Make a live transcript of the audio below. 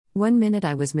One minute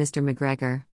I was Mr.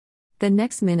 McGregor. The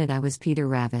next minute I was Peter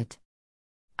Rabbit.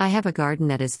 I have a garden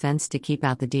that is fenced to keep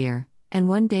out the deer, and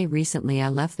one day recently I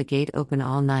left the gate open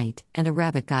all night, and a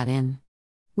rabbit got in.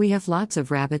 We have lots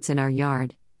of rabbits in our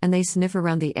yard, and they sniff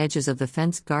around the edges of the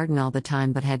fenced garden all the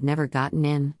time but had never gotten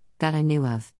in, that I knew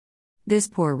of. This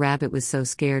poor rabbit was so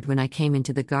scared when I came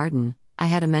into the garden. I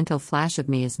had a mental flash of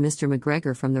me as Mr.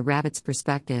 McGregor from the rabbit's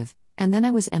perspective, and then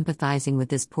I was empathizing with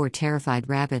this poor terrified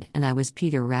rabbit, and I was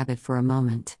Peter Rabbit for a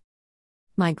moment.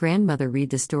 My grandmother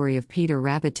read the story of Peter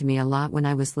Rabbit to me a lot when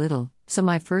I was little, so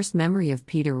my first memory of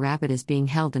Peter Rabbit is being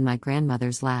held in my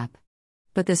grandmother's lap.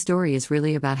 But the story is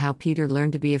really about how Peter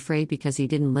learned to be afraid because he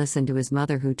didn't listen to his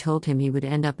mother, who told him he would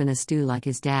end up in a stew like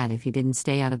his dad if he didn't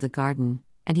stay out of the garden,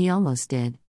 and he almost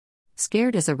did.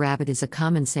 Scared as a rabbit is a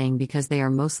common saying because they are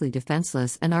mostly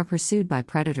defenseless and are pursued by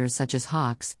predators such as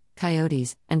hawks,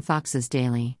 coyotes, and foxes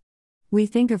daily. We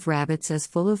think of rabbits as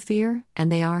full of fear,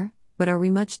 and they are, but are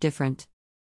we much different?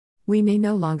 We may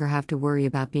no longer have to worry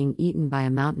about being eaten by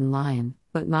a mountain lion,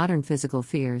 but modern physical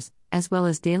fears, as well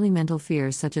as daily mental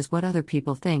fears such as what other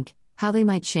people think, how they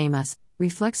might shame us,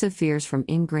 reflexive fears from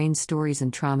ingrained stories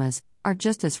and traumas, are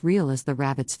just as real as the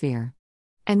rabbit's fear.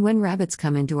 And when rabbits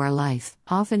come into our life,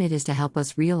 often it is to help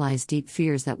us realize deep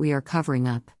fears that we are covering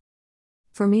up.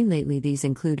 For me lately, these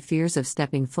include fears of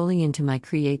stepping fully into my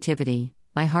creativity,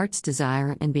 my heart's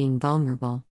desire, and being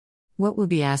vulnerable. What will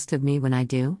be asked of me when I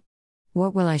do?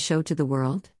 What will I show to the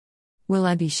world? Will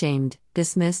I be shamed,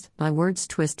 dismissed, my words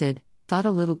twisted, thought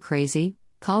a little crazy,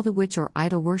 called a witch or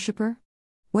idol worshipper?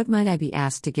 What might I be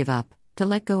asked to give up, to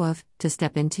let go of, to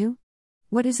step into?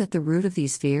 What is at the root of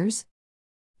these fears?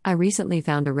 I recently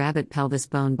found a rabbit pelvis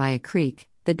bone by a creek,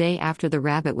 the day after the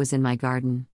rabbit was in my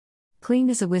garden. Clean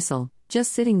as a whistle,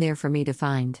 just sitting there for me to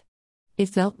find. It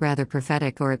felt rather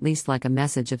prophetic, or at least like a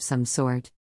message of some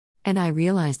sort. And I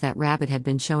realized that rabbit had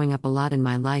been showing up a lot in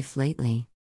my life lately.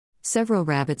 Several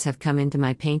rabbits have come into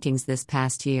my paintings this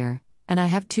past year, and I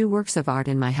have 2 works of art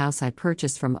in my house I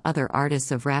purchased from other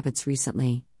artists of rabbits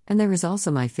recently, and there is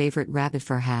also my favorite rabbit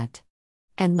fur hat.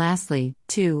 And lastly,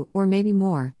 2, or maybe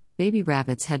more, baby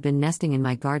rabbits had been nesting in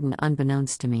my garden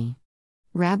unbeknownst to me.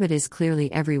 Rabbit is clearly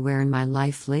everywhere in my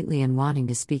life lately and wanting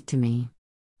to speak to me.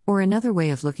 Or another way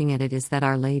of looking at it is that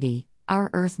Our Lady, our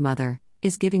Earth Mother,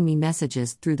 is giving me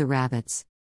messages through the rabbits.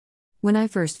 When I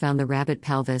first found the rabbit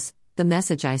pelvis, the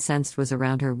message I sensed was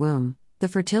around her womb, the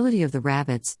fertility of the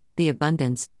rabbits, the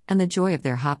abundance, and the joy of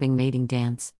their hopping mating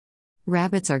dance.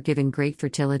 Rabbits are given great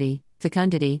fertility,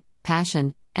 fecundity,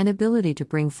 passion, and ability to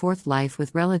bring forth life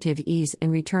with relative ease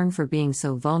in return for being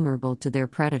so vulnerable to their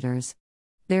predators.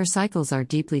 Their cycles are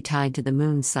deeply tied to the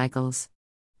moon's cycles.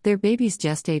 Their babies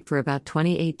gestate for about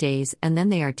 28 days and then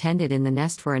they are tended in the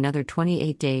nest for another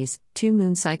 28 days, 2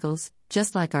 moon cycles,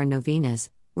 just like our novenas,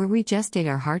 where we gestate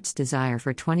our heart's desire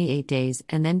for 28 days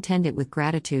and then tend it with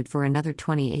gratitude for another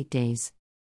 28 days.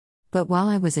 But while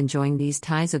I was enjoying these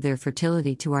ties of their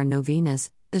fertility to our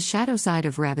novenas, the shadow side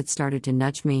of rabbit started to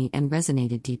nudge me and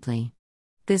resonated deeply.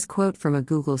 This quote from a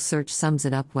Google search sums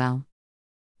it up well.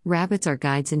 Rabbits are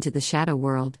guides into the shadow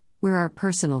world, where our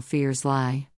personal fears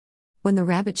lie. When the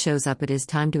rabbit shows up, it is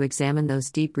time to examine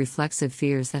those deep reflexive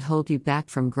fears that hold you back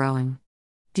from growing.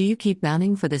 Do you keep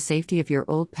bounding for the safety of your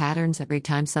old patterns every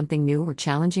time something new or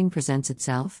challenging presents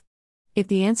itself? If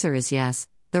the answer is yes,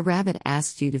 the rabbit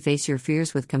asks you to face your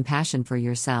fears with compassion for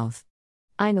yourself.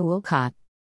 Ina Wolcott.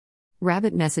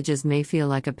 Rabbit messages may feel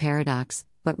like a paradox,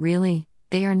 but really,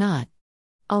 they are not.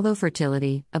 Although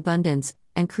fertility, abundance,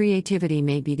 and creativity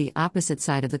may be the opposite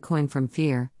side of the coin from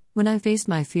fear, when I faced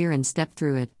my fear and stepped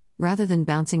through it, rather than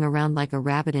bouncing around like a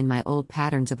rabbit in my old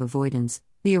patterns of avoidance,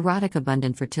 the erotic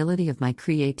abundant fertility of my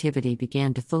creativity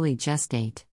began to fully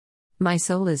gestate. My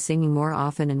soul is singing more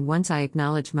often, and once I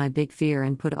acknowledged my big fear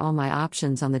and put all my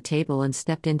options on the table and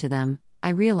stepped into them, I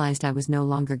realized I was no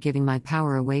longer giving my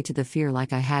power away to the fear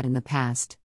like I had in the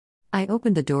past. I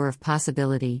opened the door of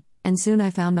possibility, and soon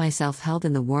I found myself held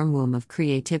in the warm womb of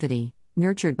creativity,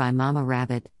 nurtured by Mama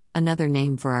Rabbit, another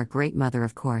name for our great mother,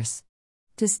 of course.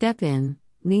 To step in,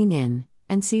 lean in,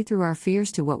 and see through our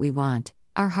fears to what we want,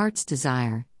 our heart's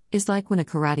desire, is like when a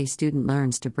karate student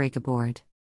learns to break a board.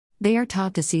 They are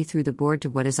taught to see through the board to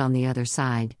what is on the other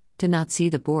side, to not see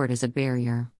the board as a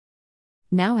barrier.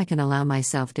 Now I can allow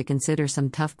myself to consider some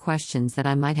tough questions that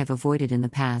I might have avoided in the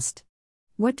past.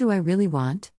 What do I really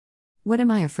want? What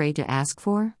am I afraid to ask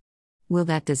for? Will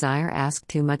that desire ask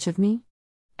too much of me?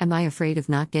 Am I afraid of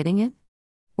not getting it?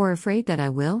 Or afraid that I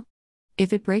will?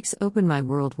 If it breaks open my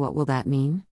world, what will that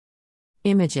mean?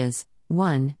 Images.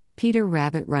 1. Peter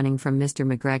Rabbit running from Mr.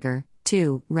 McGregor.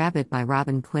 2. Rabbit by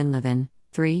Robin Quinlivan.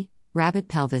 3. Rabbit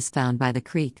pelvis found by the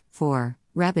creek. 4.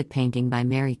 Rabbit painting by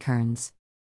Mary Kearns.